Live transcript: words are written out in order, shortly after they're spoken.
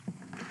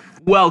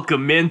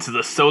Welcome into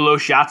the Solo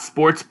Shot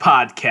Sports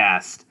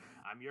Podcast.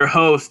 I'm your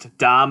host,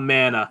 Dom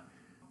Manna.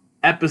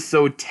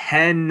 Episode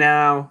 10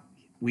 now.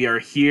 We are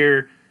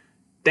here.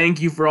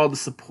 Thank you for all the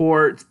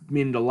support. It's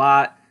meant a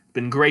lot. It's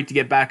been great to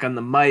get back on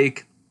the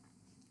mic.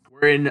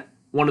 We're in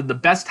one of the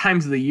best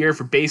times of the year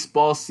for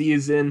baseball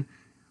season,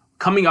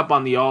 coming up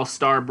on the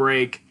All-Star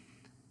break.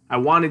 I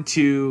wanted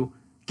to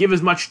give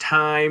as much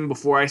time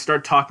before I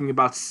start talking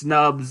about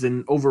snubs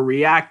and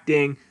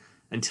overreacting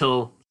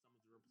until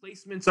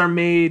replacements are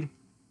made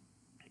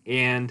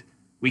and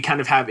we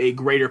kind of have a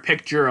greater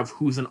picture of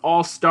who's an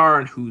all-star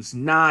and who's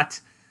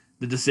not,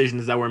 the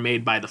decisions that were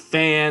made by the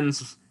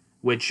fans,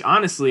 which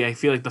honestly I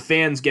feel like the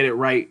fans get it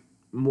right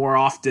more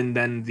often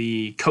than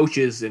the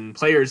coaches and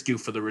players do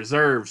for the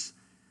reserves.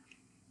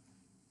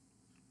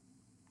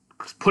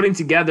 Putting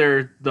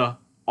together the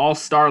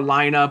all-star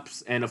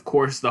lineups and of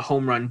course the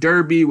home run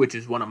derby, which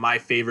is one of my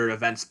favorite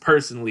events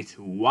personally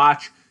to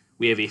watch.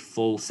 We have a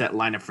full set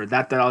lineup for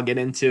that I'll get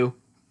into.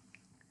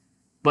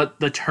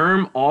 But the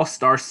term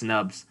all-star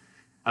snubs,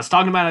 I was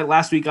talking about it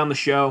last week on the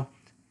show.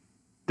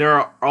 There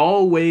are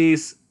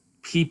always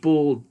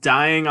people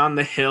dying on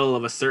the hill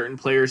of a certain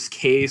player's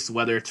case,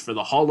 whether it's for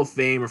the Hall of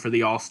Fame or for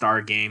the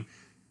All-Star game.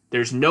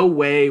 There's no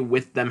way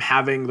with them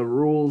having the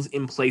rules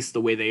in place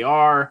the way they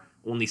are,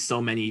 only so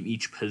many of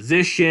each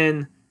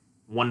position,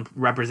 one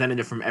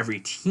representative from every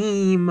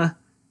team.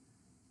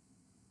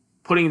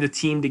 Putting the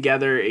team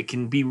together, it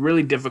can be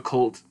really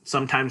difficult.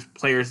 Sometimes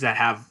players that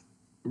have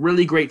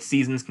really great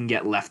seasons can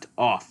get left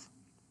off.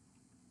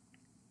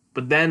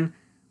 But then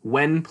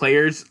when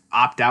players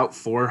opt out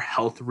for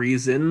health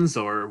reasons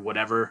or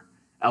whatever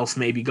else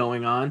may be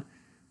going on,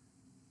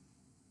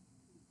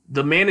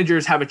 the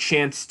managers have a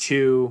chance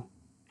to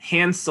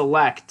hand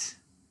select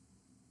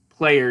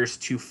players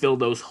to fill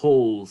those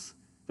holes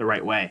the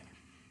right way.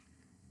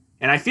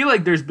 And I feel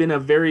like there's been a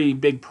very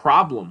big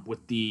problem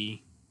with the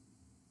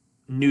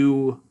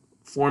new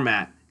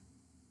format.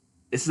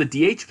 It's the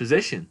DH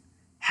position.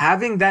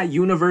 Having that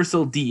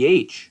universal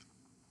DH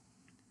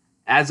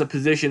as a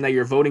position that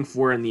you're voting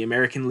for in the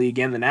American League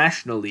and the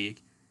National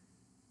League,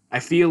 I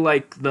feel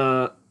like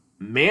the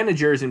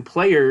managers and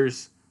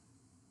players,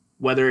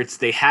 whether it's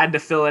they had to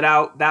fill it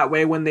out that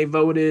way when they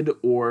voted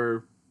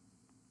or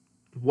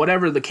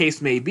whatever the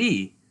case may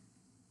be,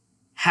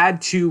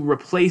 had to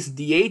replace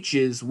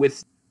DHs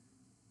with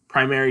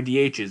primary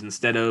DHs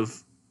instead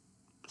of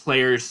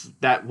players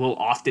that will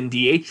often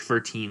DH for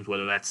teams,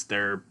 whether that's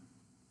their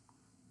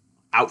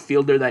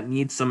outfielder that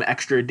needs some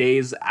extra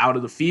days out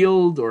of the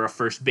field or a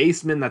first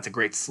baseman that's a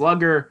great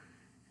slugger.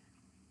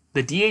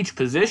 The DH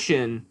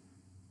position,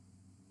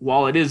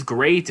 while it is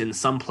great and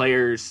some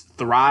players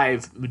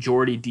thrive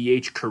majority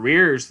DH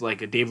careers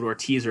like a David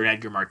Ortiz or an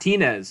Edgar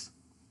Martinez,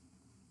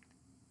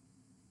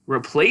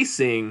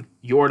 replacing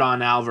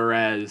Yordan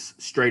Alvarez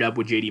straight up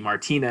with JD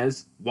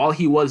Martinez, while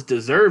he was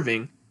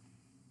deserving,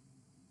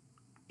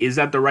 is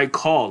that the right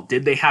call?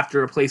 Did they have to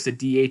replace a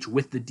DH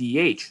with the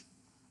DH?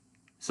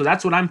 So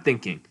that's what I'm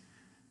thinking.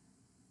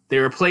 They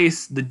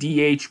replace the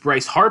DH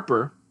Bryce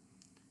Harper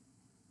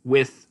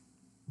with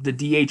the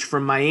DH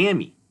from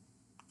Miami,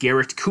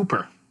 Garrett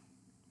Cooper.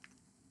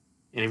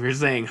 And if you're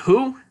saying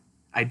who,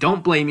 I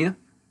don't blame you.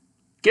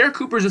 Garrett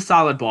Cooper's a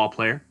solid ball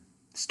player.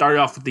 Started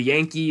off with the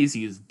Yankees.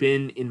 He's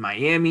been in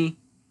Miami.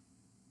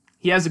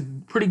 He has a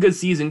pretty good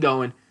season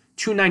going.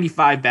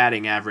 295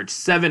 batting average,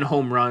 7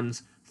 home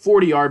runs,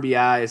 40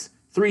 RBIs,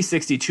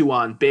 362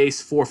 on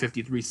base,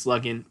 453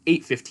 slugging,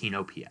 815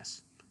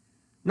 OPS.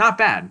 Not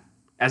bad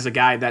as a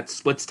guy that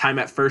splits time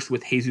at first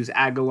with Jesus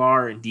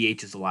Aguilar and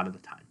DHs a lot of the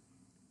time.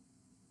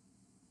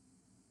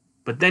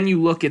 But then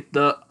you look at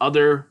the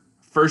other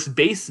first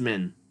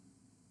basemen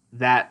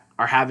that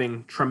are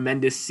having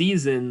tremendous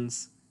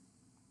seasons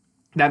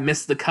that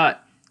missed the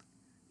cut.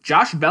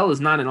 Josh Bell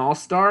is not an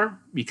all-star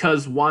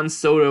because Juan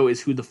Soto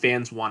is who the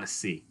fans want to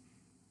see.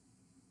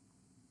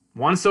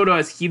 Juan Soto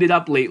has heated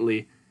up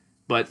lately,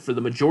 but for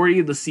the majority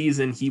of the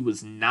season, he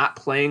was not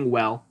playing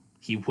well.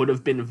 He would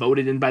have been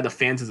voted in by the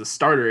fans as a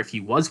starter if he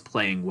was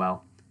playing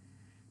well.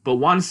 But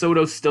Juan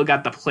Soto still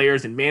got the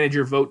players and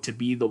manager vote to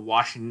be the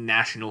Washington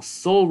Nationals'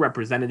 sole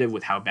representative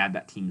with how bad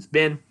that team's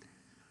been.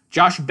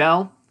 Josh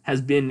Bell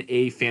has been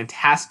a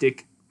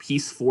fantastic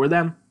piece for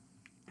them.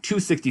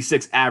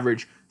 266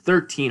 average,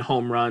 13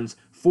 home runs,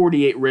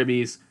 48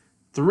 ribbies,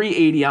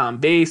 380 on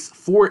base,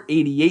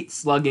 488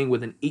 slugging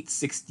with an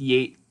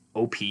 868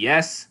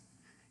 OPS.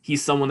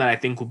 He's someone that I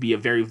think will be a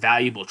very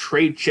valuable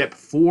trade chip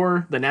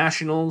for the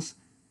Nationals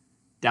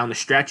down the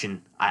stretch,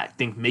 and I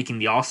think making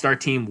the All-Star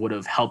team would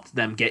have helped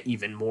them get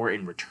even more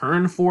in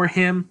return for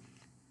him.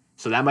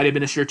 So that might have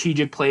been a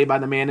strategic play by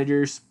the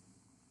managers.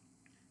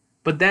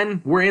 But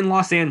then we're in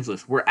Los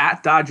Angeles. We're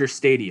at Dodger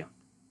Stadium.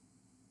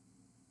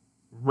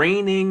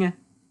 Reigning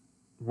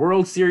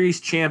World Series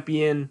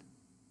champion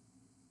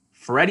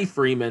Freddie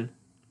Freeman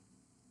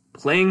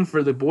playing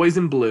for the boys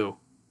in blue.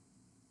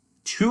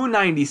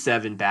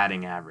 297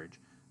 batting average,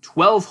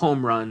 12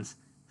 home runs,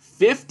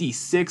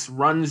 56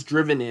 runs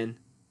driven in.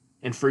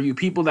 And for you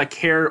people that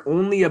care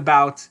only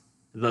about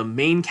the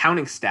main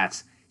counting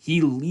stats, He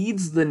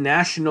leads the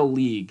National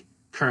League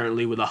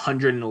currently with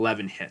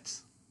 111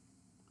 hits.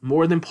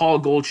 More than Paul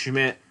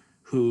Goldschmidt,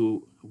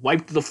 who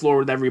wiped the floor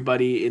with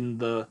everybody in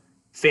the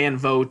fan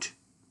vote,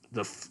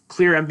 the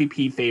clear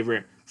MVP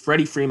favorite.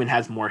 Freddie Freeman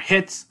has more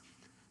hits,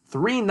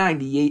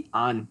 398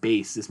 on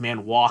base. This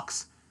man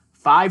walks,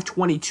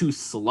 522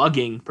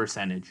 slugging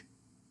percentage.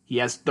 He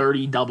has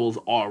 30 doubles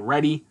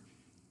already,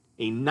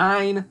 a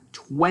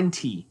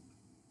 920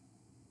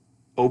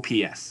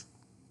 OPS.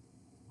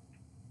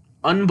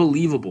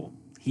 Unbelievable.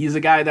 He's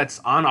a guy that's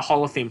on a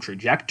Hall of Fame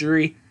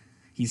trajectory.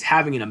 He's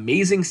having an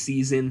amazing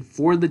season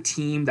for the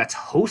team that's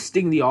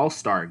hosting the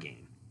All-Star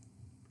game.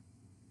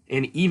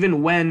 And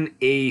even when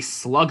a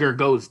slugger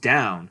goes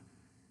down,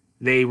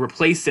 they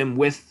replace him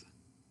with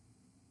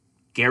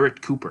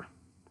Garrett Cooper.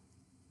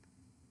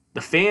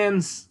 The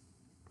fans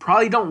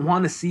probably don't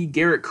want to see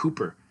Garrett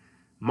Cooper.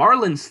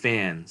 Marlins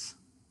fans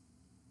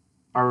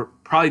are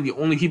probably the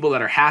only people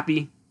that are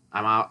happy.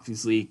 I'm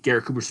obviously,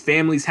 Garrett Cooper's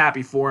family's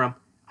happy for him.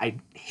 I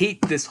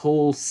hate this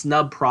whole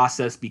snub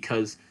process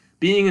because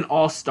being an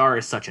all-star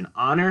is such an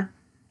honor,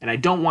 and I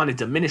don't want to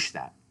diminish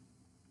that.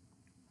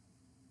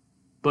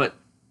 But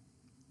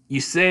you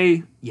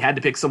say you had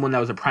to pick someone that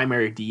was a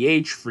primary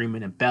DH,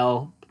 Freeman and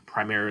Bell,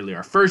 primarily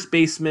our first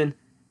baseman.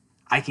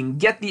 I can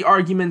get the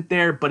argument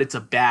there, but it's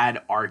a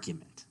bad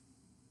argument.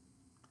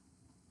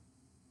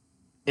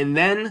 And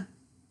then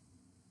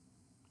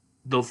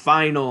the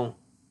final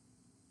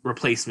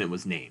replacement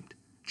was named.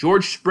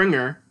 George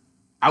Springer,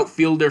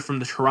 outfielder from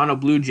the Toronto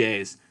Blue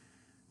Jays,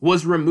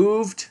 was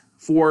removed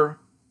for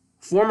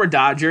former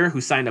Dodger,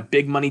 who signed a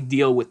big money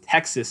deal with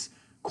Texas,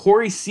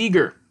 Corey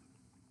Seager.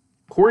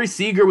 Corey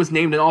Seager was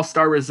named an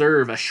all-star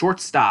reserve, a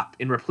shortstop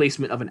in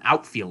replacement of an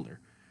outfielder.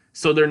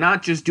 So they're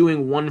not just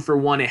doing one for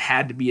one, it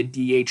had to be a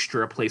DH to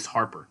replace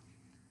Harper.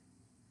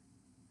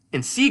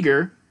 And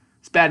Seager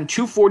is batting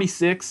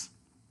 .246,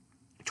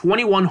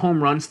 21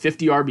 home runs,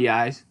 50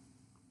 RBIs.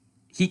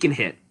 He can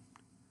hit.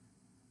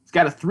 He's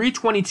got a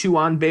 .322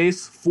 on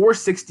base,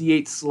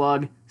 .468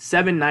 slug,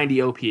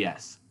 .790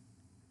 OPS.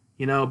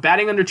 You know,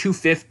 batting under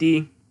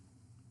 .250,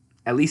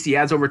 at least he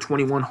has over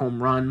 21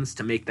 home runs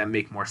to make that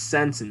make more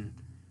sense and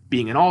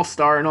being an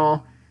all-star and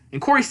all.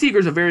 And Corey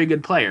Seager's a very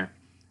good player.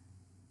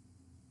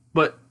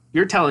 But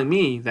you're telling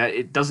me that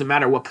it doesn't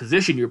matter what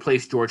position you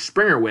replace George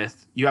Springer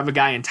with. You have a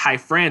guy in Ty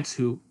France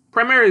who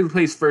primarily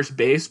plays first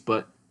base,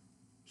 but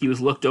he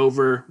was looked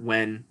over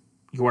when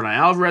Jordan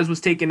Alvarez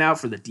was taken out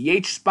for the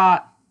DH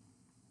spot.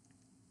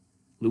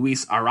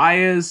 Luis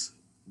Arias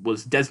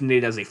was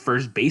designated as a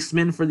first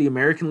baseman for the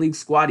American League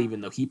squad,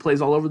 even though he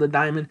plays all over the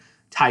diamond.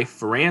 Ty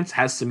France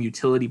has some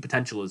utility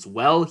potential as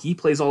well. He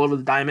plays all over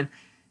the diamond.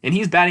 And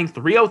he's batting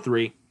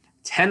 .303,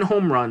 10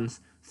 home runs,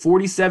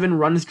 47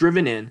 runs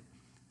driven in,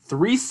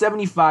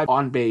 .375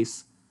 on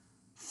base,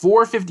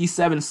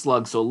 .457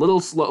 slug, so a little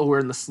slower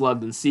in the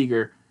slug than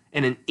Seager,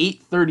 and an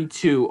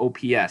 .832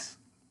 OPS.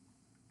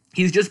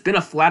 He's just been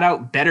a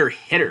flat-out better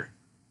hitter,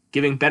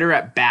 giving better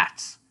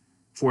at-bats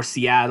for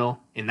Seattle,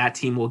 and that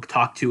team we'll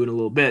talk to in a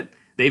little bit.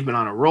 They've been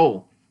on a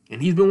roll,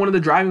 and he's been one of the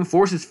driving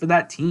forces for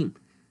that team.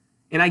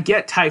 And I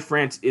get Ty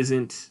France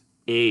isn't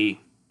a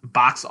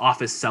box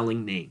office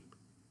selling name,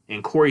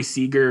 and Corey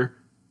Seager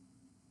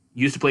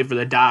used to play for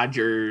the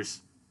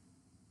Dodgers.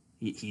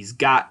 He's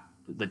got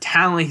the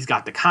talent, he's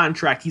got the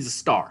contract, he's a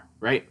star,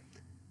 right?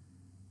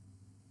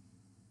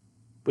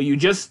 But you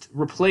just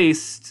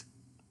replaced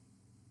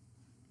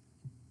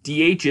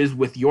DHs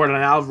with Jordan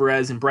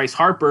Alvarez and Bryce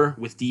Harper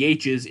with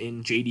DHs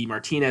in JD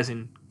Martinez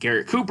and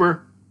Garrett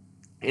Cooper.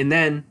 And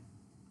then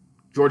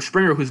George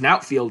Springer, who's an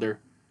outfielder,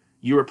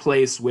 you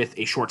replace with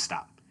a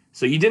shortstop.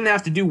 So you didn't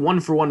have to do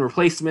one-for-one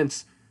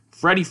replacements.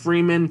 Freddie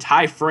Freeman,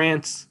 Ty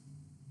France,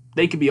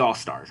 they could be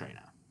all-stars right now.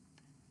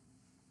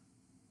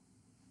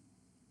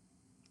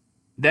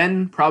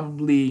 Then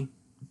probably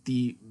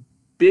the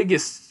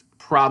biggest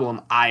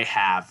problem I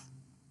have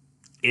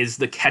is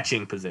the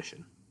catching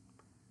position.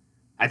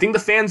 I think the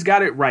fans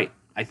got it right.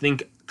 I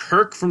think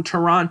Kirk from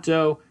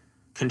Toronto,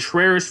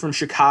 Contreras from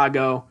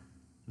Chicago,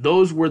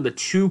 those were the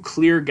two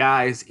clear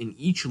guys in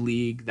each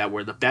league that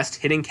were the best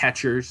hitting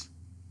catchers.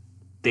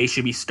 They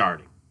should be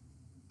starting.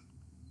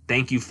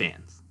 Thank you,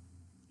 fans.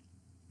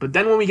 But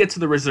then when we get to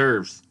the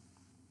reserves,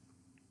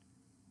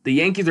 the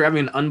Yankees are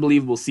having an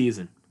unbelievable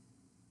season.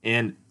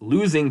 And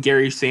losing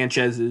Gary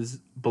Sanchez's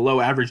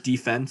below-average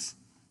defense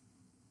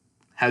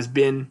has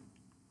been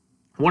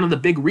one of the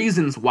big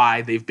reasons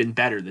why they've been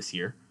better this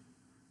year.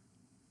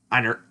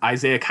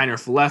 Isaiah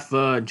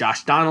Kiner-Falefa,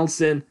 Josh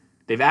Donaldson,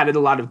 they've added a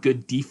lot of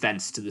good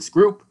defense to this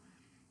group.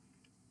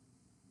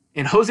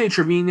 And Jose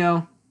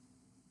Trevino,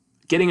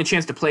 getting a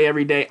chance to play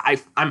every day,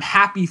 I'm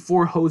happy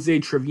for Jose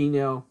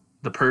Trevino,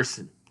 the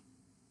person.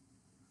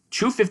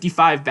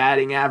 .255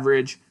 batting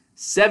average,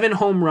 7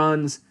 home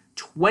runs,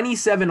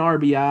 27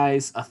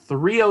 RBIs, a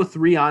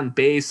 .303 on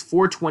base,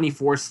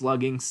 .424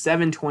 slugging,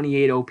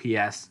 .728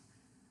 OPS.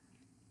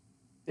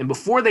 And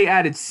before they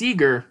added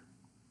Seager,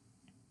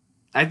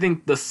 I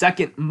think the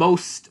second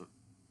most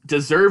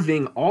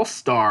deserving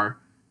all-star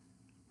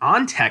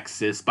on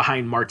Texas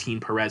behind Martin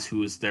Perez,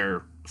 who is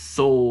their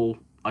sole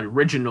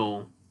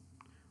original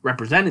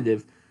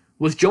representative,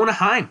 was Jonah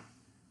Heim.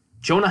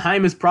 Jonah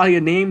Heim is probably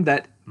a name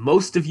that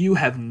most of you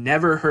have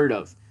never heard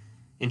of.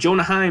 And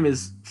Jonah Heim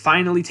is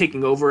finally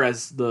taking over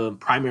as the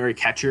primary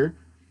catcher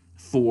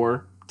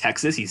for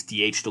Texas. He's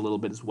DH'd a little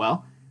bit as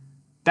well.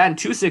 Batting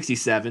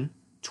 .267,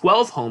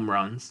 12 home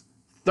runs,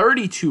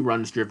 32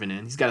 runs driven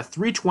in. He's got a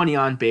 .320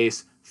 on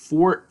base,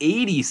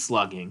 .480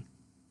 slugging,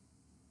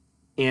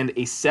 and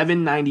a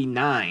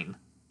 .799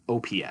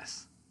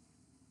 OPS.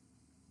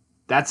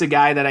 That's a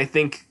guy that I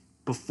think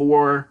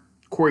before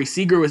Corey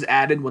Seager was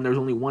added, when there was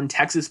only one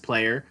Texas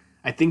player,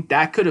 I think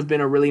that could have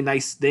been a really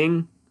nice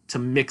thing to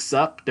mix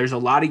up. There's a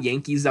lot of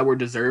Yankees that were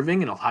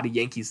deserving and a lot of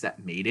Yankees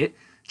that made it.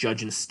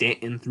 Judge and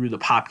Stanton through the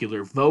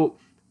popular vote.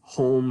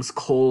 Holmes,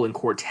 Cole, and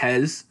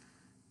Cortez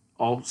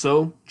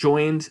also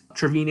joined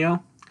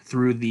Trevino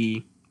through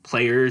the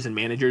players and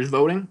managers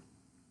voting.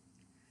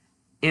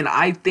 And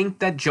I think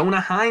that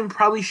Jonah Heim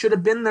probably should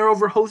have been there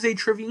over Jose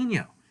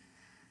Trevino.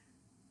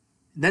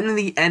 Then in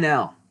the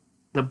NL,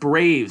 the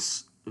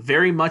Braves,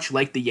 very much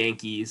like the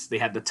Yankees, they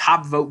had the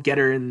top vote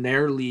getter in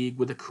their league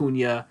with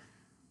Acuna,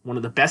 one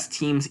of the best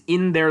teams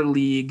in their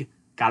league,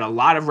 got a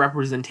lot of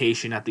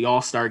representation at the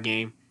All-Star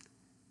game.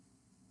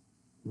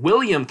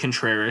 William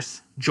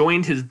Contreras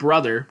joined his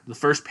brother, the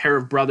first pair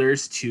of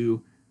brothers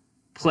to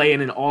play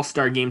in an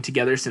All-Star game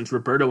together since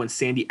Roberto and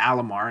Sandy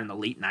Alomar in the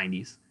late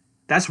 90s.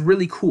 That's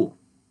really cool.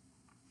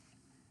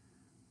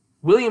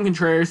 William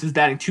Contreras is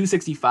batting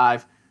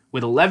 .265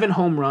 with 11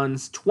 home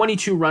runs,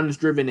 22 runs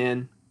driven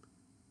in.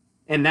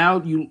 And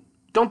now you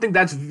don't think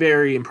that's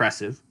very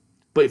impressive.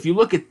 But if you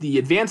look at the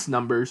advanced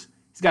numbers,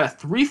 he's got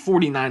a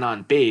 .349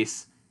 on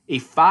base, a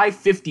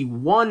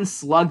 .551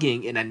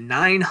 slugging, and a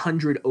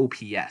 .900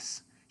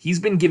 OPS. He's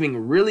been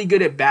giving really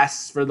good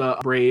at-bats for the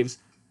Braves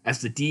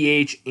as the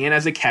DH and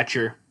as a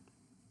catcher.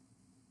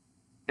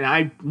 And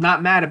I'm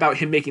not mad about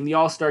him making the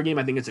All-Star game.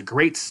 I think it's a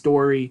great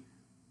story.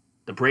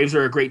 The Braves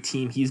are a great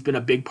team. He's been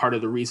a big part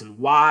of the reason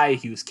why.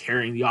 He was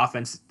carrying the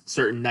offense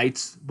certain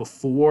nights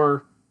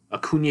before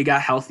Acuna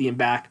got healthy and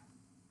back.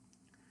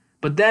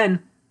 But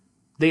then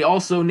they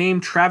also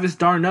named Travis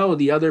d'Arnaud,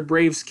 the other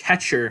Braves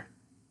catcher,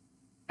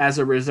 as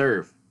a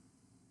reserve.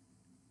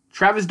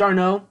 Travis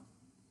d'Arnaud,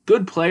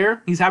 good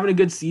player. He's having a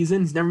good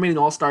season. He's never made an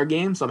All-Star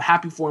game, so I'm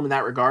happy for him in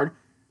that regard.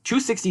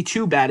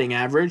 .262 batting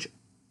average,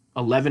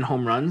 11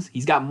 home runs.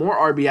 He's got more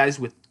RBIs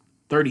with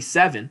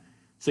 37,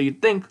 so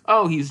you'd think,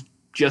 oh, he's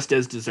just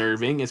as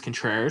deserving as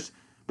Contreras.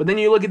 But then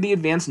you look at the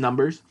advanced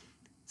numbers.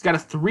 He's got a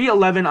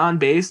 .311 on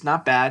base,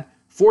 not bad.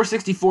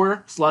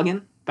 .464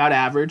 slugging, about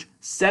average.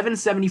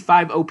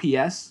 .775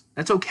 OPS,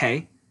 that's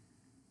okay.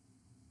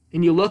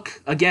 And you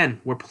look,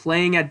 again, we're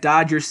playing at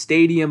Dodger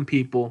Stadium,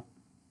 people.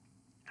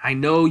 I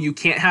know you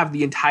can't have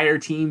the entire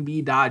team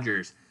be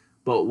Dodgers,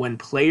 but when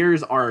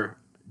players are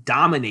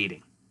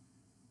dominating,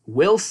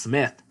 Will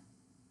Smith,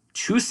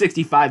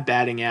 .265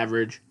 batting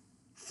average,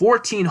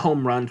 14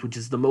 home runs, which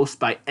is the most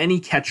by any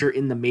catcher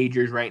in the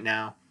majors right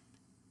now,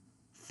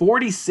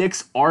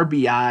 46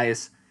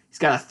 RBIs. He's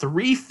got a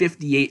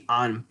 .358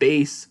 on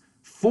base,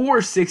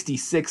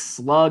 .466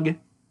 slug,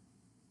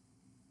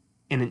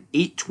 and an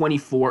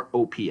 .824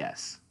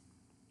 OPS.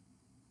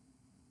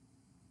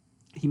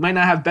 He might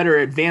not have better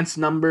advanced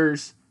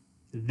numbers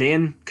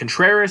than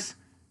Contreras.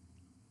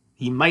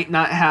 He might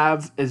not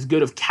have as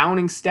good of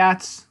counting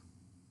stats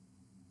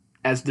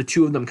as the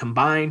two of them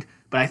combined,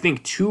 but I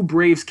think two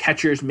Braves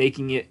catchers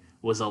making it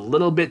was a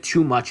little bit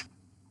too much.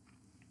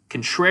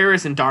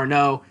 Contreras and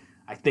d'Arnaud,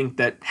 I think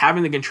that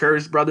having the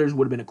Contreras brothers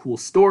would have been a cool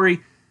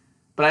story,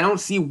 but I don't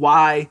see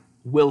why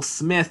Will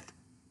Smith,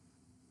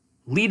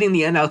 leading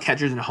the NL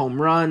catchers in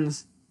home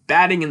runs,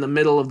 batting in the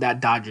middle of that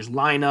Dodgers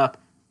lineup,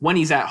 when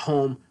he's at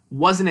home,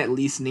 wasn't at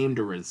least named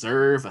a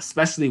reserve,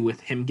 especially with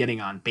him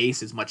getting on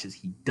base as much as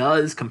he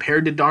does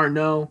compared to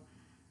d'Arnaud.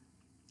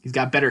 He's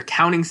got better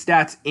counting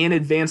stats and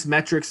advanced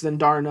metrics than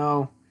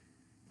d'Arnaud.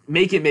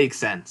 Make it make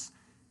sense.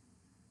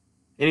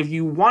 And if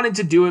you wanted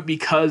to do it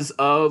because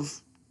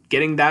of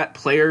getting that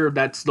player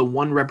that's the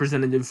one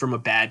representative from a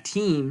bad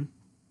team,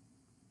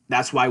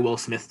 that's why Will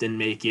Smith didn't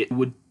make it. It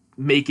would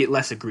make it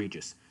less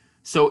egregious.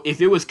 So if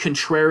it was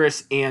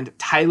Contreras and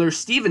Tyler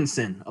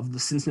Stevenson of the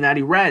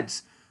Cincinnati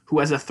Reds, who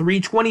has a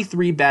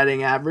 .323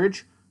 batting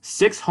average,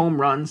 6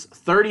 home runs,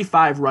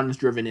 35 runs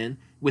driven in,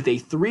 with a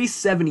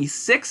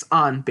 .376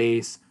 on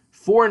base,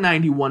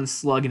 .491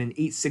 slug, and an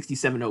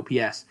 .867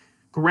 OPS.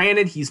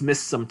 Granted, he's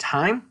missed some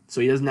time,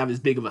 so he doesn't have as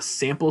big of a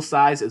sample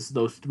size as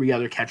those three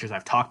other catchers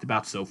I've talked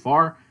about so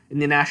far in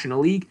the National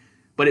League.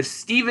 But if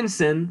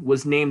Stevenson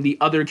was named the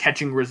other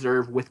catching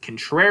reserve with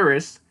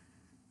Contreras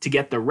to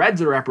get the Reds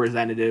a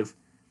representative,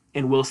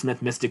 and Will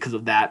Smith missed it because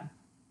of that,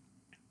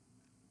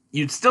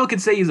 you'd still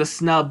could say he's a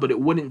snub, but it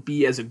wouldn't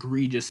be as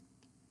egregious.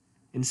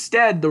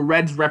 Instead, the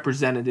Reds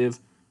representative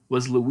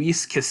was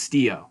Luis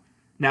Castillo.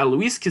 Now,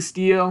 Luis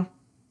Castillo,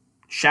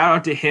 shout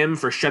out to him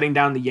for shutting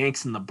down the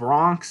Yanks in the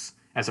Bronx.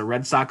 As a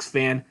Red Sox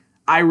fan,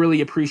 I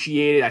really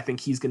appreciate it. I think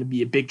he's going to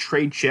be a big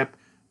trade chip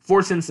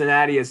for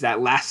Cincinnati as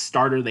that last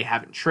starter they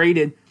haven't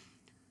traded.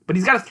 But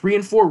he's got a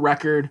 3-4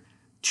 record,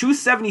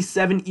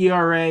 .277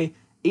 ERA,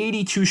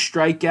 82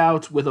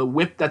 strikeouts with a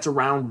whip that's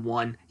around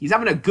 1. He's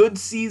having a good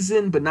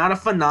season, but not a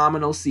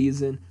phenomenal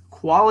season.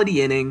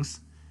 Quality innings.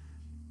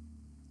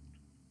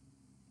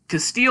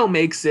 Castillo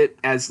makes it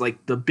as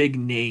like the big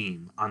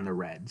name on the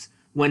Reds.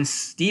 When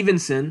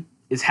Stevenson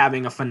is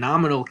having a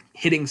phenomenal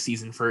hitting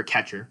season for a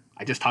catcher,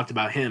 I just talked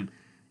about him,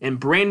 and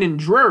Brandon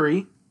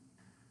Drury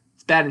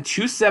is batting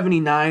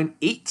 .279,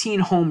 18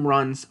 home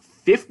runs,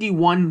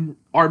 51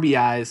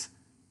 RBIs,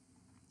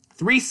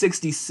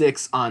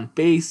 366 on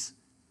base,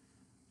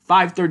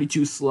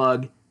 532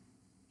 slug,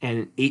 and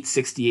an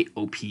 868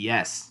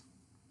 OPS.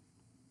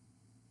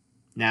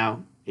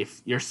 Now,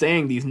 if you're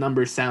saying these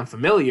numbers sound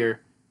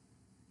familiar,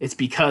 it's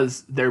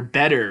because they're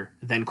better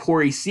than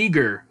Corey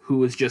Seager, who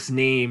was just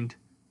named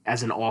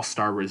as an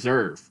all-star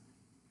reserve.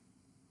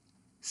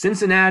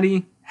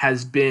 Cincinnati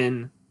has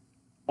been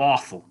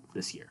awful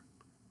this year.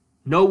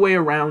 No way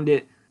around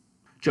it.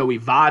 Joey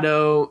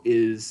Votto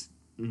is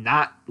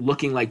not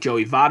looking like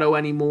Joey Votto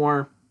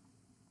anymore.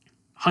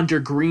 Hunter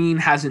Green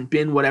hasn't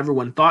been what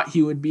everyone thought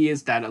he would be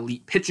as that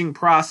elite pitching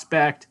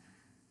prospect.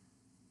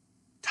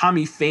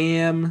 Tommy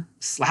Pham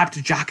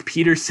slapped Jock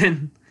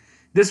Peterson.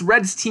 This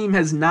Reds team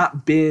has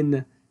not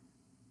been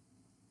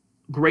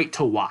great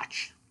to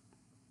watch.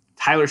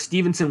 Tyler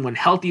Stevenson, when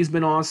healthy, has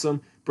been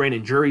awesome.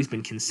 Brandon Drury's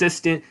been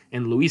consistent.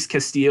 And Luis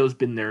Castillo's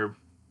been their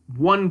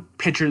one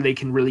pitcher they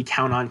can really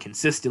count on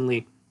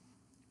consistently.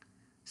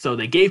 So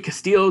they gave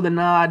Castillo the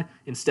nod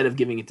instead of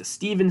giving it to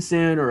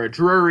Stevenson or a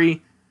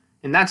Drury.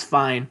 And that's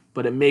fine,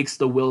 but it makes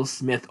the Will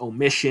Smith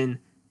omission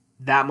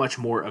that much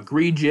more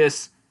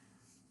egregious.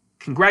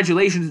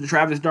 Congratulations to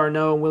Travis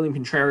d'Arnaud and William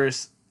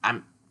Contreras.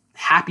 I'm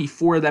happy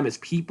for them as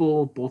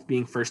people, both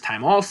being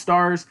first-time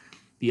All-Stars.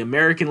 The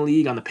American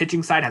League on the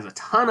pitching side has a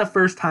ton of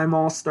first-time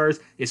All-Stars.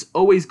 It's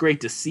always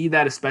great to see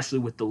that, especially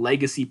with the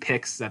legacy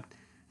picks that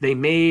they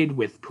made,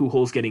 with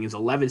Pujols getting his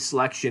 11th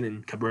selection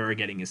and Cabrera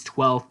getting his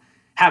 12th.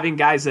 Having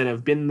guys that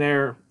have been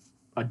there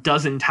a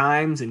dozen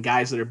times and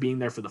guys that are being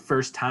there for the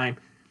first time,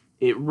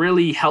 it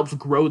really helps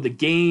grow the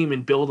game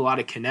and build a lot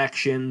of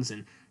connections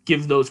and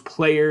give those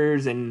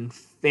players and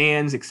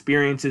fans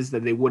experiences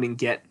that they wouldn't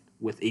get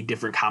with a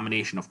different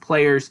combination of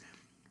players.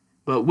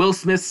 But Will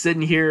Smith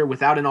sitting here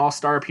without an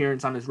all-star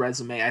appearance on his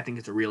resume, I think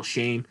it's a real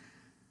shame.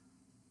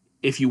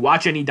 If you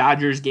watch any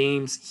Dodgers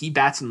games, he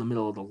bats in the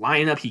middle of the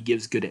lineup. He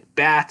gives good at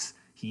bats.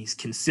 He's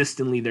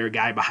consistently their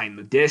guy behind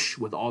the dish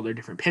with all their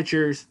different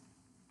pitchers.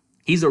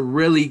 He's a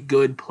really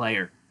good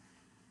player.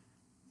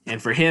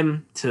 And for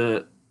him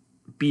to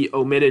be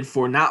omitted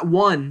for not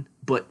one,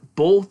 but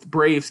both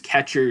Braves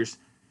catchers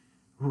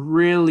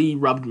really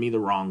rubbed me the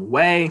wrong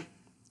way.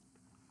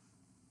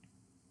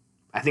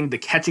 I think the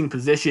catching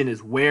position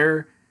is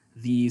where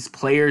these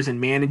players and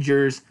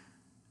managers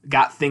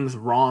got things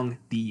wrong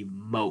the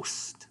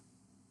most.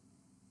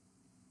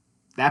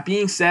 That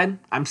being said,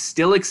 I'm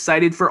still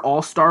excited for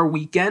All-Star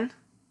Weekend.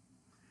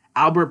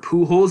 Albert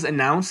Pujols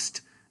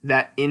announced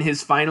that in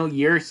his final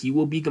year, he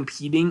will be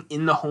competing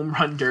in the Home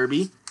Run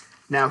Derby.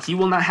 Now, he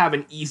will not have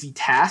an easy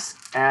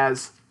task,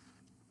 as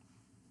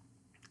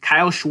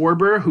Kyle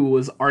Schwarber, who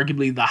was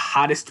arguably the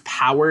hottest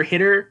power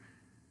hitter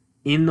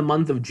in the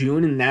month of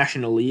June in the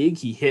National League,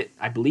 he hit,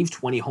 I believe,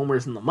 20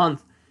 homers in the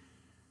month,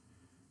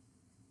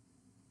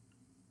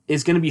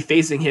 is going to be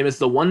facing him as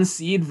the 1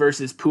 seed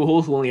versus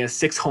Pujols, who only has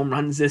 6 home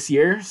runs this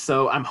year.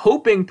 So I'm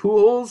hoping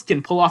Pujols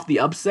can pull off the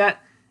upset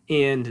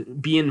and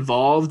be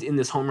involved in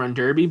this Home Run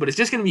Derby, but it's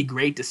just going to be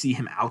great to see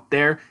him out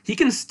there. He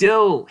can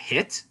still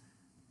hit.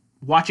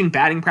 Watching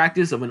batting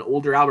practice of an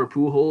older Albert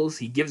Pujols,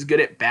 he gives good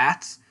at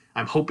bats.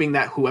 I'm hoping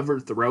that whoever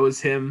throws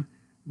him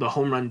the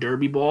Home Run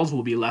Derby balls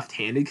will be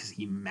left-handed, because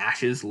he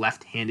mashes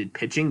left-handed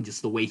pitching,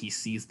 just the way he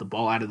sees the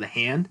ball out of the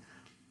hand.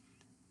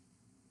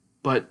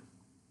 But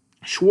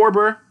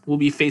Schwarber will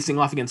be facing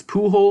off against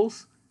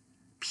Pujols.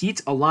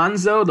 Pete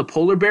Alonso, the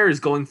polar bear, is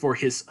going for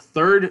his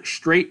 3rd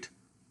straight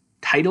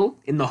title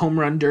in the Home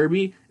Run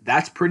Derby.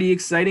 That's pretty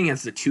exciting.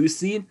 As the 2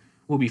 seed,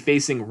 will be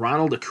facing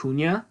Ronald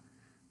Acuna,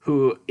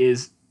 who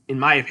is, in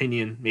my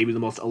opinion, maybe the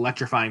most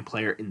electrifying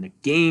player in the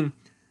game.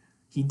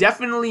 He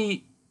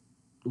definitely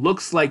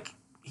looks like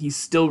he's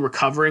still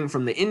recovering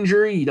from the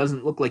injury. He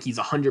doesn't look like he's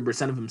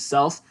 100% of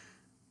himself,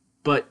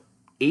 but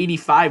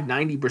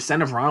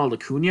 85-90% of Ronald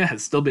Acuna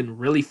has still been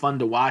really fun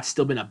to watch,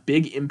 still been a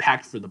big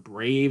impact for the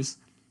Braves.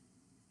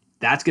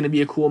 That's going to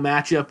be a cool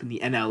matchup in the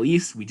NL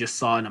East. We just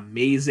saw an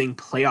amazing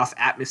playoff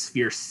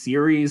atmosphere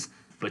series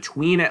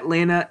between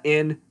Atlanta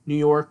and New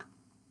York.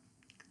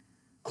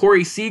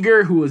 Corey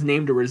Seager, who was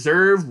named a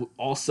reserve,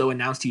 also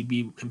announced he'd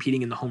be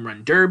competing in the Home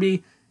Run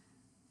Derby.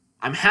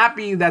 I'm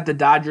happy that the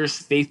Dodgers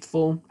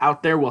faithful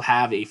out there will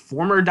have a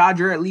former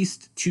Dodger at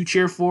least to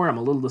cheer for. I'm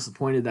a little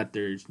disappointed that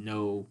there's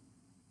no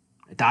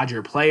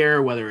Dodger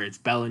player, whether it's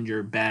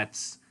Bellinger,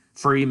 Betts,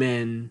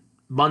 Freeman,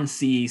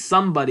 Muncy,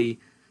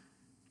 somebody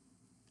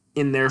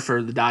in there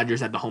for the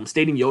Dodgers at the home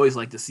stadium. You always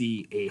like to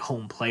see a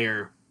home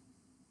player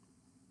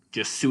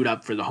just suit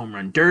up for the Home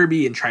Run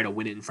Derby and try to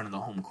win it in front of the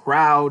home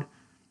crowd.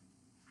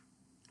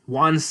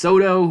 Juan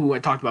Soto, who I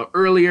talked about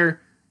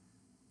earlier,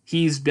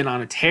 He's been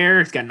on a tear.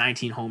 He's got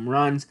 19 home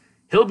runs.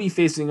 He'll be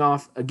facing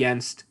off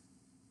against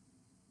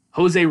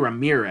Jose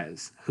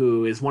Ramirez,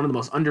 who is one of the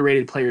most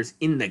underrated players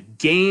in the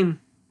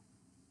game.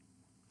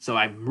 So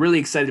I'm really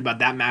excited about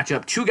that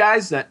matchup. Two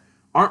guys that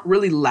aren't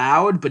really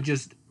loud, but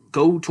just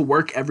go to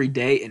work every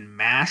day and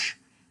mash.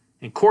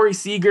 And Corey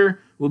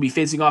Seager will be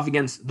facing off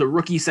against the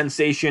rookie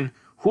sensation,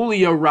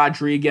 Julio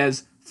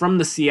Rodriguez from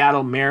the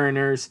Seattle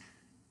Mariners.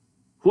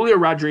 Julio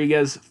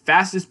Rodriguez,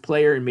 fastest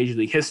player in Major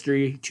League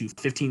history to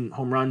 15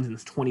 home runs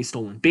and 20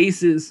 stolen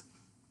bases.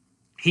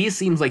 He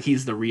seems like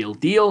he's the real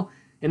deal.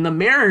 And the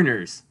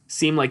Mariners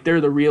seem like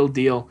they're the real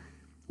deal,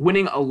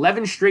 winning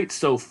 11 straight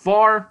so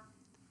far.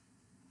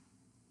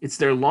 It's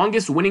their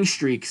longest winning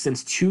streak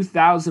since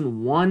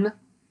 2001.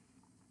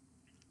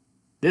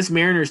 This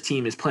Mariners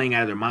team is playing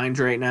out of their minds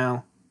right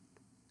now.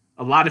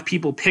 A lot of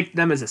people picked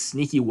them as a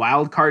sneaky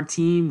wildcard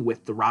team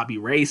with the Robbie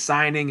Ray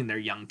signing and their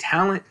young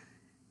talent.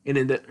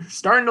 And they're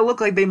starting to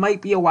look like they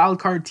might be a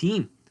wildcard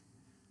team.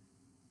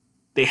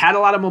 They had a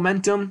lot of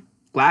momentum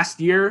last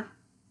year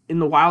in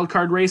the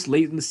wildcard race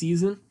late in the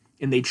season,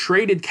 and they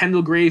traded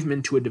Kendall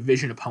Graveman to a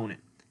division opponent.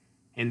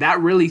 And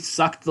that really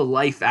sucked the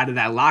life out of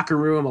that locker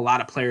room. A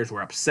lot of players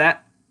were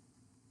upset.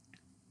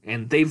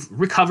 And they've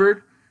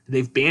recovered.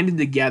 They've banded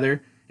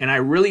together. And I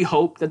really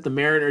hope that the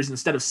Mariners,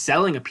 instead of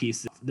selling a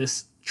piece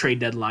this trade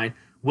deadline,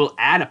 will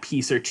add a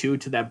piece or two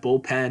to that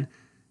bullpen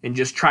and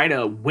just try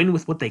to win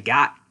with what they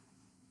got.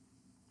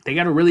 They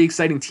got a really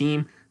exciting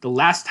team. The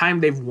last time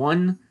they've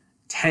won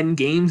 10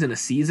 games in a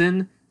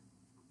season,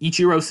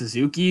 Ichiro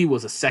Suzuki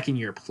was a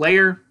second-year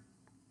player.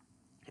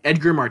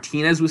 Edgar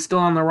Martinez was still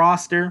on the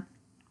roster.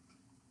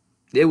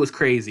 It was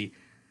crazy.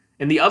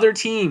 And the other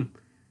team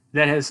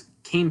that has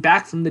came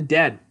back from the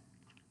dead,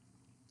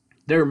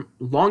 their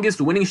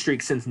longest winning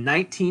streak since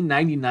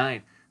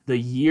 1999, the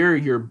year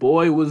your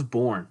boy was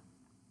born.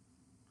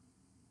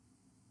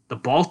 The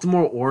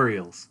Baltimore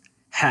Orioles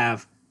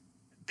have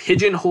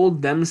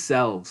pigeonholed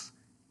themselves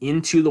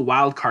into the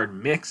wild card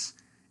mix.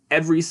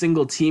 Every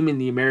single team in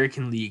the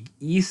American League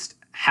East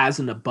has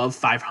an above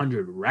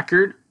 500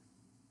 record.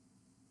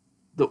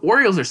 The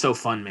Orioles are so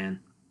fun, man.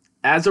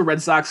 As a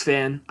Red Sox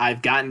fan,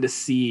 I've gotten to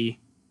see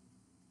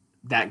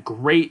that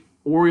great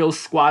Orioles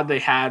squad they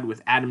had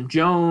with Adam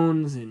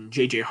Jones and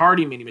J.J.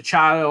 Hardy, Manny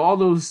Machado, all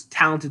those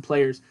talented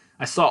players.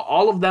 I saw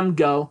all of them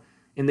go,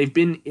 and they've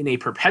been in a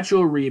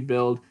perpetual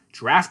rebuild,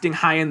 drafting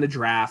high in the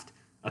draft,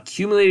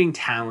 accumulating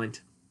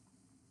talent,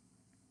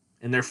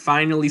 and they're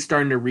finally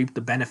starting to reap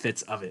the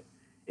benefits of it.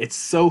 It's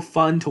so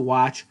fun to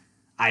watch.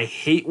 I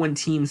hate when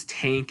teams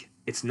tank.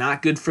 It's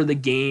not good for the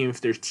game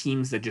if there's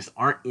teams that just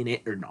aren't in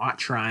it or not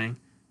trying.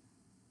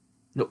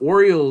 The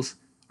Orioles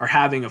are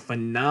having a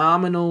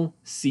phenomenal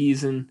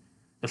season.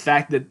 The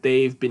fact that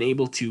they've been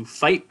able to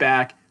fight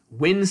back,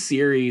 win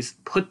series,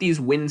 put these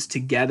wins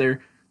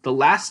together. The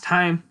last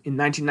time in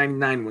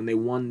 1999 when they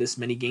won this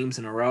many games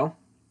in a row,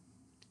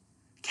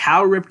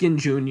 Cal Ripken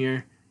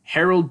Jr.,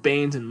 Harold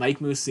Baines, and Mike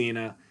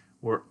Mussina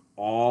were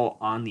all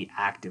on the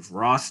active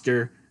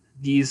roster.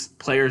 These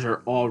players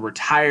are all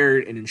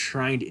retired and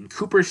enshrined in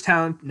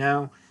Cooperstown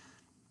now,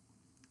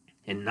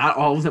 and not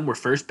all of them were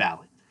first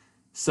ballot.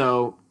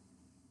 So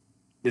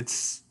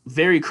it's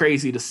very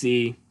crazy to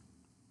see.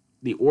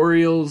 The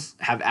Orioles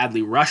have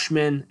Adley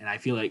Rutschman, and I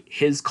feel like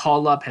his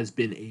call-up has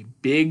been a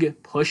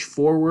big push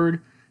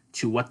forward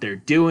to what they're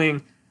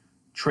doing.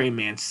 Trey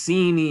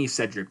Mancini,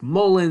 Cedric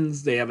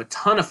Mullins, they have a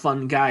ton of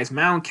fun guys,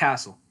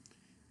 Mountcastle.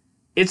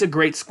 It's a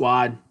great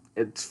squad.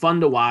 It's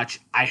fun to watch.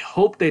 I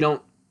hope they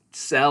don't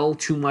sell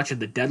too much at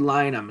the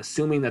deadline. I'm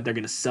assuming that they're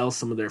going to sell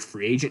some of their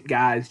free agent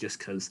guys just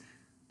because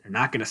they're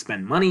not going to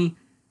spend money.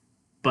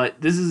 But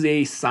this is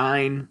a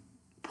sign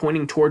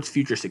pointing towards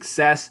future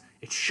success.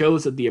 It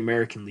shows that the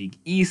American League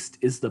East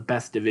is the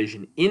best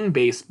division in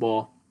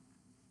baseball.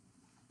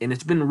 And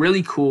it's been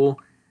really cool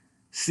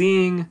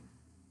seeing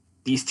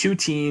these two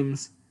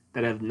teams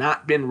that have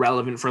not been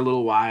relevant for a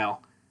little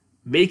while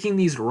making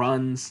these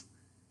runs.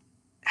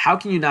 How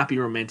can you not be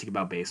romantic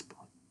about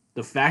baseball?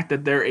 The fact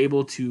that they're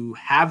able to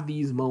have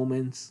these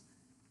moments,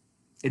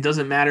 it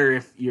doesn't matter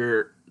if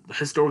you're the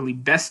historically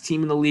best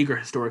team in the league or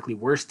historically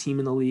worst team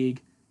in the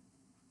league.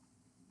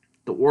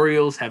 The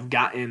Orioles have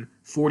gotten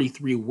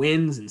 43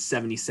 wins in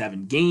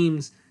 77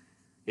 games.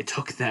 It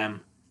took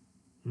them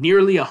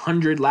nearly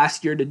 100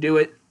 last year to do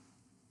it.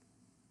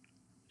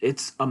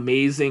 It's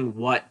amazing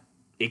what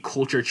a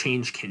culture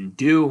change can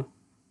do.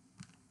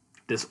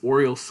 This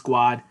Orioles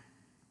squad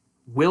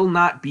will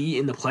not be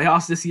in the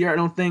playoffs this year, I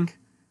don't think.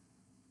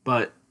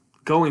 But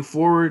going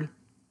forward,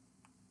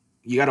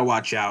 you got to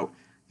watch out.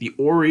 The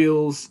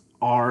Orioles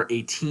are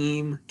a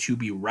team to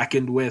be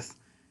reckoned with.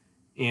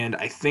 And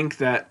I think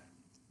that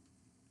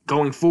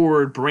going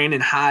forward, Brandon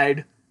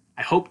Hyde,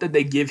 I hope that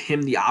they give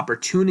him the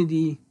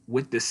opportunity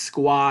with this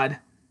squad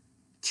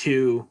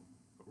to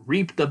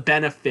reap the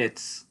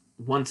benefits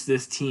once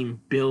this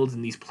team builds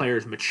and these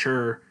players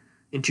mature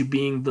into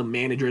being the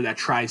manager that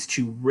tries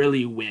to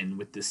really win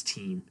with this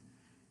team.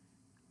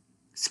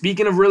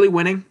 Speaking of really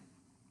winning,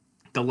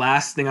 the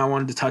last thing I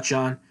wanted to touch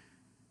on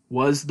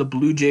was the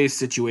Blue Jays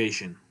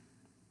situation.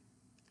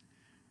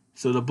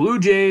 So the Blue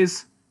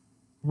Jays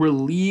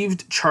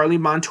relieved Charlie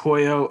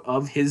Montoyo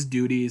of his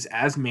duties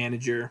as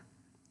manager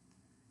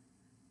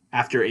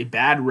after a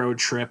bad road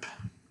trip.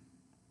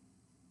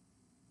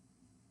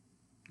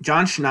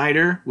 John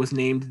Schneider was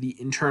named the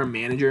interim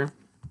manager.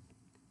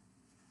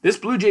 This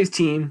Blue Jays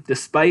team,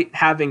 despite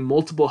having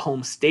multiple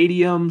home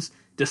stadiums,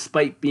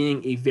 despite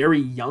being a very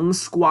young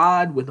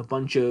squad with a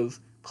bunch of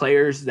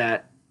players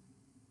that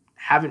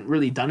haven't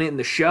really done it in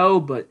the show,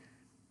 but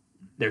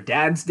their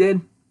dads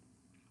did,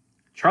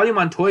 Charlie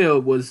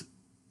Montoyo was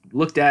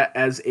looked at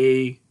as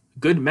a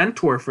good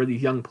mentor for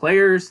these young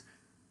players.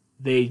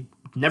 They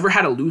never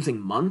had a losing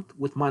month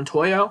with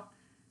Montoyo.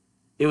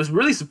 It was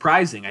really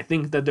surprising. I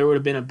think that there would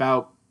have been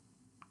about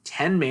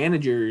 10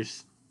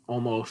 managers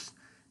almost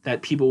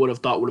that people would have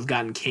thought would have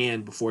gotten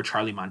canned before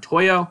Charlie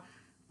Montoyo.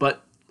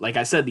 But like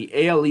I said,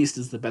 the AL East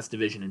is the best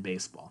division in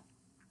baseball.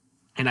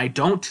 And I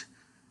don't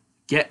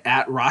get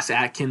at Ross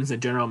Atkins, the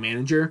general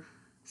manager,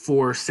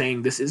 for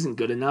saying this isn't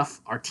good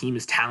enough. Our team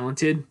is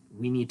talented.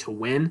 We need to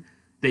win.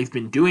 They've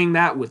been doing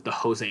that with the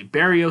Jose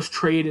Barrios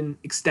trade and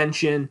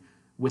extension,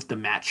 with the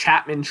Matt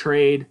Chapman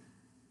trade,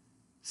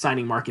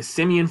 signing Marcus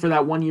Semien for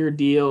that one-year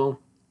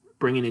deal,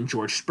 bringing in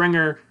George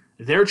Springer.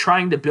 They're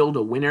trying to build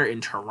a winner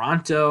in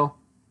Toronto.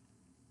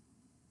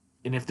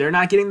 And if they're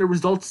not getting the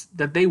results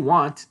that they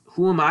want,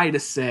 who am I to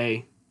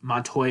say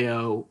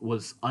Montoyo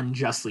was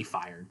unjustly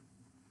fired?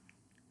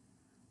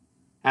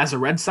 As a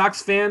Red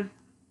Sox fan,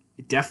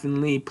 it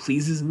definitely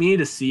pleases me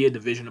to see a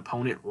division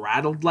opponent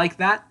rattled like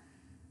that.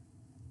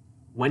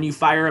 When you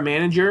fire a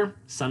manager,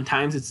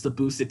 sometimes it's the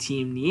boost the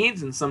team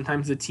needs, and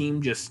sometimes the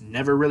team just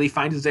never really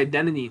finds its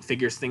identity and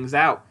figures things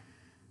out.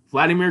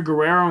 Vladimir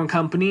Guerrero and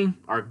company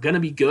are going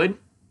to be good.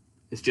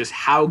 It's just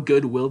how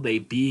good will they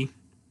be?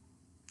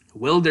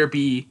 Will there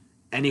be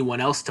anyone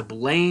else to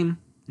blame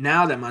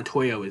now that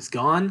Montoyo is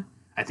gone?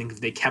 I think if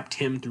they kept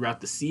him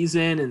throughout the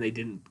season and they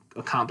didn't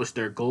accomplish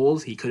their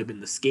goals, he could have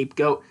been the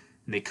scapegoat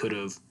and they could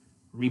have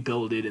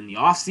rebuilt it in the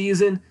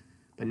offseason.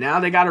 But now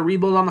they got to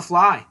rebuild on the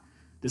fly.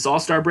 This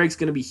All-Star break is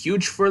going to be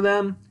huge for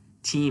them.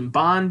 Team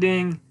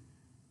bonding,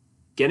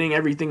 getting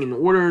everything in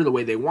order the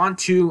way they want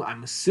to.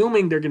 I'm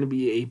assuming they're going to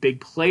be a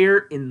big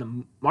player in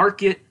the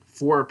market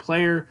for a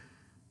player.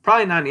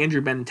 Probably not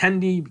Andrew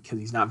Benintendi because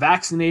he's not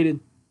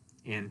vaccinated.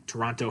 And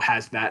Toronto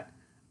has that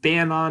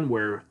ban on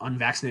where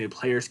unvaccinated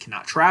players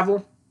cannot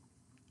travel.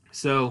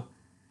 So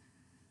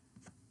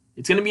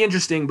it's going to be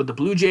interesting, but the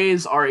Blue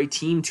Jays are a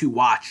team to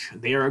watch.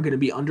 They are going to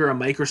be under a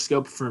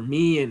microscope for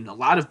me and a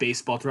lot of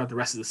baseball throughout the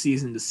rest of the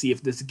season to see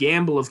if this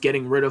gamble of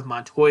getting rid of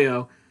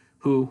Montoyo,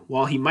 who,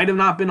 while he might have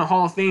not been a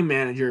Hall of Fame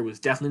manager, was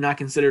definitely not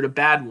considered a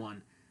bad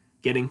one,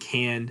 getting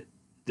canned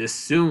this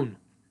soon.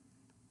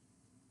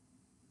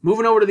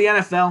 Moving over to the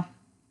NFL.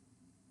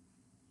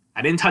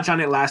 I didn't touch on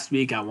it last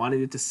week. I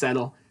wanted it to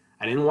settle.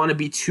 I didn't want to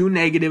be too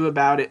negative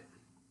about it.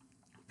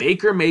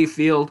 Baker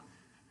Mayfield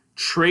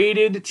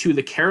traded to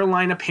the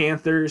Carolina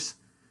Panthers.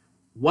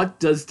 What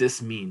does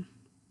this mean?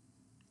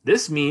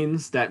 This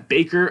means that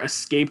Baker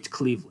escaped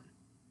Cleveland.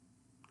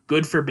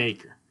 Good for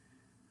Baker.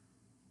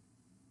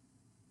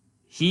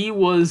 He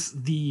was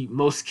the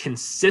most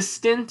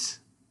consistent,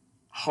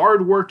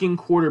 hardworking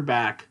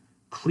quarterback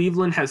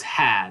Cleveland has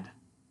had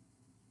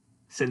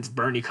since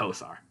Bernie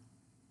Kosar.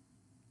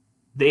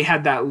 They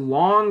had that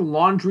long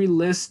laundry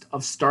list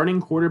of starting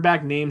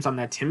quarterback names on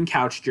that Tim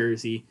Couch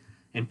jersey,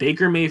 and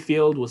Baker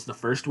Mayfield was the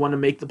first one to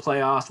make the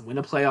playoffs, win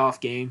a playoff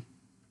game.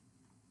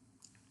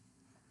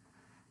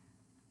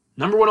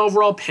 Number 1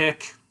 overall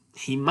pick.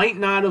 He might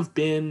not have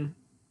been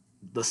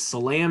the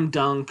slam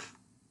dunk.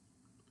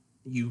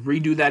 You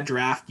redo that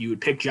draft, you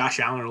would pick Josh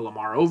Allen or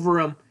Lamar over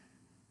him.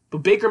 But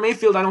Baker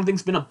Mayfield, I don't think,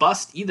 has been a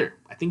bust either.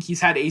 I think he's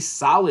had a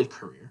solid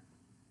career.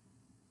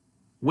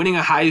 Winning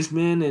a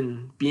Heisman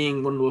and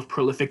being one of the most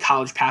prolific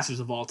college passers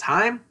of all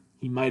time.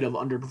 He might have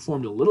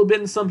underperformed a little bit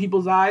in some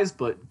people's eyes,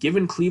 but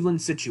given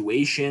Cleveland's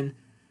situation,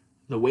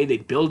 the way they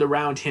build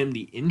around him,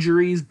 the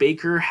injuries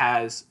Baker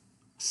has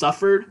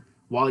suffered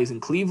while he's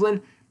in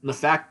Cleveland, and the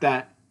fact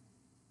that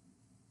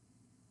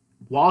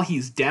while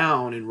he's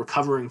down and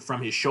recovering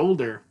from his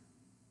shoulder,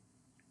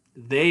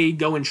 they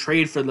go and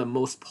trade for the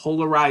most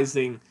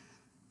polarizing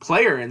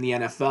player in the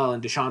NFL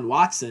in Deshaun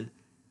Watson,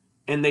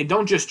 and they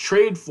don't just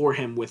trade for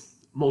him with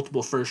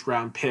multiple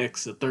first-round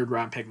picks, a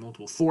third-round pick,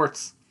 multiple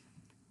fourths,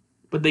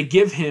 but they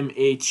give him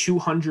a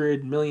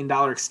 $200 million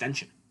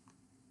extension.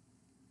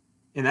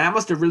 And that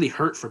must have really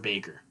hurt for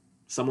Baker.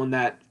 Someone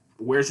that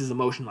wears his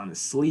emotions on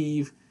his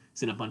sleeve,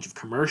 is in a bunch of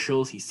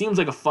commercials. He seems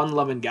like a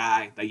fun-loving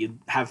guy that you'd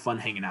have fun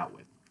hanging out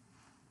with.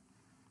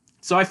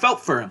 So I felt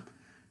for him.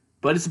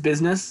 But it's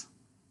business.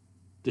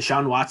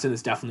 Deshaun Watson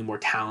is definitely more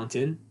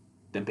talented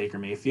than Baker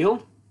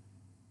Mayfield.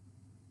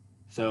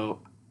 So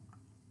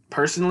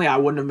personally, I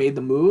wouldn't have made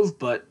the move,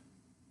 but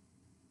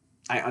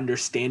I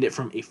understand it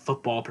from a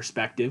football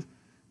perspective.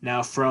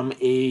 Now, from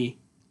a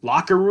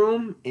locker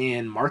room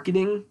and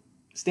marketing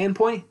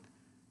standpoint,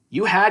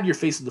 you had your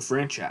face of the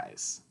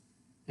franchise,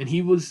 and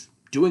he was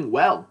doing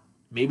well.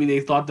 Maybe they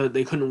thought that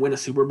they couldn't win a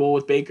Super Bowl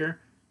with Baker,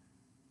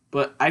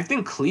 but I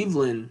think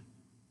Cleveland,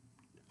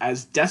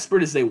 as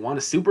desperate as they won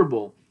a Super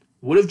Bowl,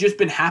 would have just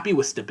been happy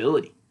with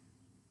stability.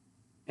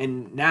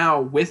 And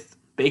now with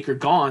Baker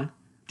gone,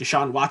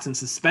 Deshaun Watson's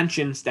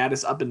suspension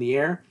status up in the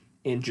air,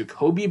 and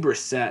Jacoby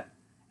Brissett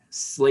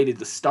slated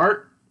to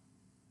start.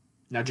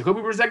 Now,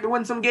 Jacoby Brissett can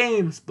win some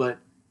games, but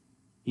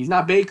he's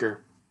not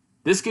Baker.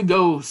 This could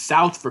go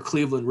south for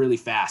Cleveland really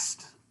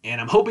fast. And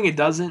I'm hoping it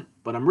doesn't,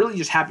 but I'm really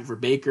just happy for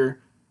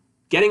Baker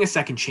getting a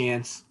second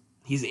chance.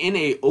 He's in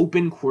an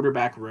open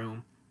quarterback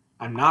room.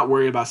 I'm not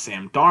worried about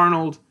Sam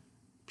Darnold.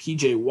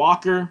 PJ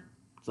Walker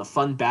is a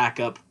fun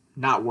backup.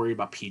 Not worried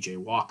about PJ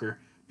Walker.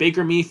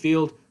 Baker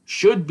Mayfield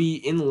should be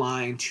in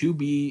line to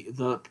be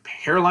the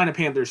Carolina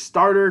Panthers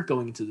starter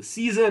going into the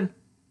season.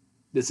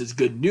 This is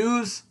good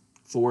news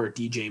for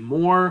DJ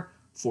Moore,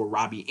 for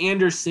Robbie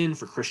Anderson,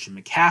 for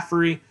Christian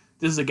McCaffrey.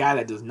 This is a guy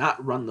that does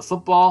not run the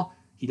football.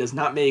 He does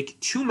not make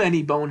too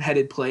many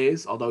boneheaded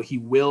plays, although he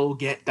will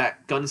get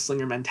that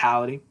gunslinger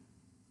mentality.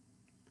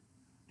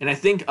 And I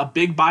think a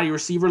big body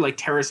receiver like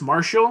Terrace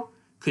Marshall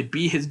could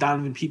be his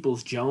Donovan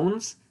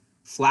Peoples-Jones,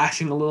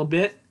 flashing a little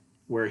bit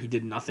where he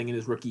did nothing in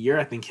his rookie year.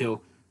 I think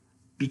he'll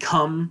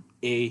become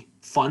a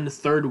fun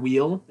third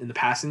wheel in the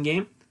passing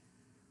game.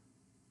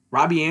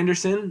 Robbie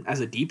Anderson as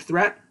a deep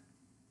threat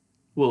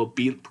will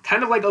be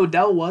kind of like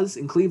Odell was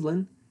in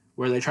Cleveland,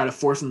 where they try to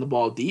force him the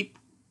ball deep.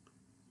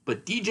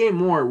 But DJ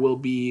Moore will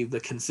be the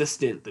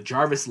consistent, the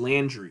Jarvis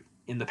Landry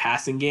in the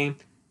passing game.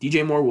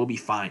 DJ Moore will be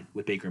fine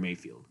with Baker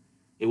Mayfield.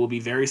 It will be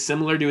very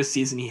similar to a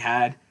season he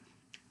had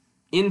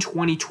in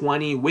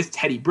 2020 with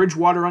Teddy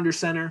Bridgewater under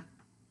center.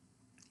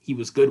 He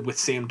was good with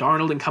Sam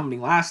Darnold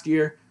incoming last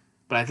year,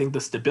 but I think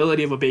the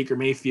stability of a Baker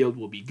Mayfield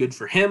will be good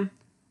for him.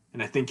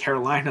 And I think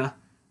Carolina,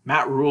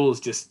 Matt Rhule is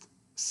just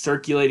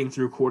circulating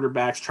through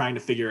quarterbacks, trying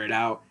to figure it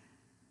out.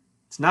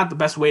 It's not the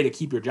best way to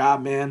keep your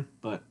job, man,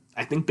 but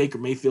I think Baker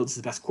Mayfield's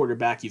the best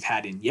quarterback you've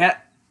had in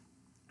yet.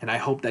 And I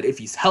hope that if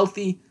he's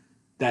healthy,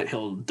 that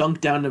he'll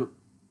dunk down to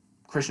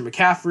Christian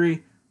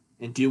McCaffrey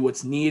and do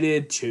what's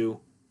needed to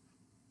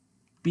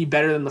be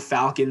better than the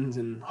Falcons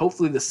and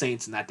hopefully the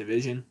Saints in that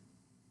division.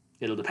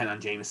 It'll depend on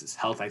Jameis's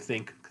health, I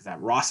think, because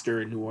that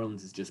roster in New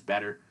Orleans is just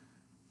better.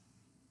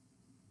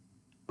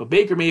 But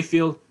Baker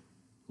Mayfield,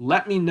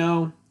 let me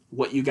know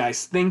what you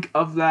guys think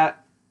of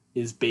that.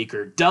 Is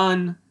Baker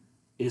done?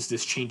 Is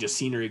this change of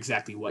scenery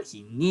exactly what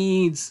he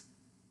needs?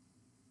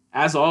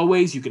 As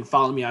always, you can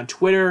follow me on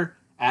Twitter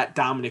at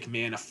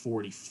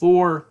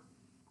DominicMana44.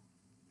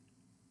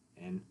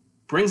 And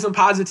bring some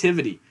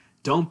positivity.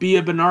 Don't be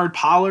a Bernard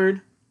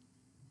Pollard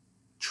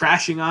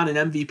trashing on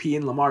an MVP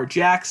in Lamar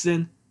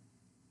Jackson.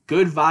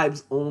 Good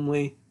vibes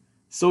only.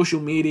 Social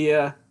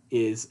media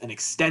is an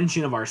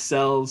extension of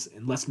ourselves,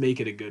 and let's make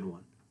it a good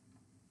one.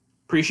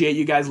 Appreciate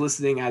you guys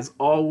listening as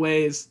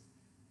always.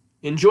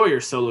 Enjoy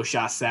your Solo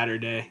Shot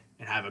Saturday,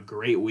 and have a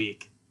great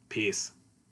week. Peace.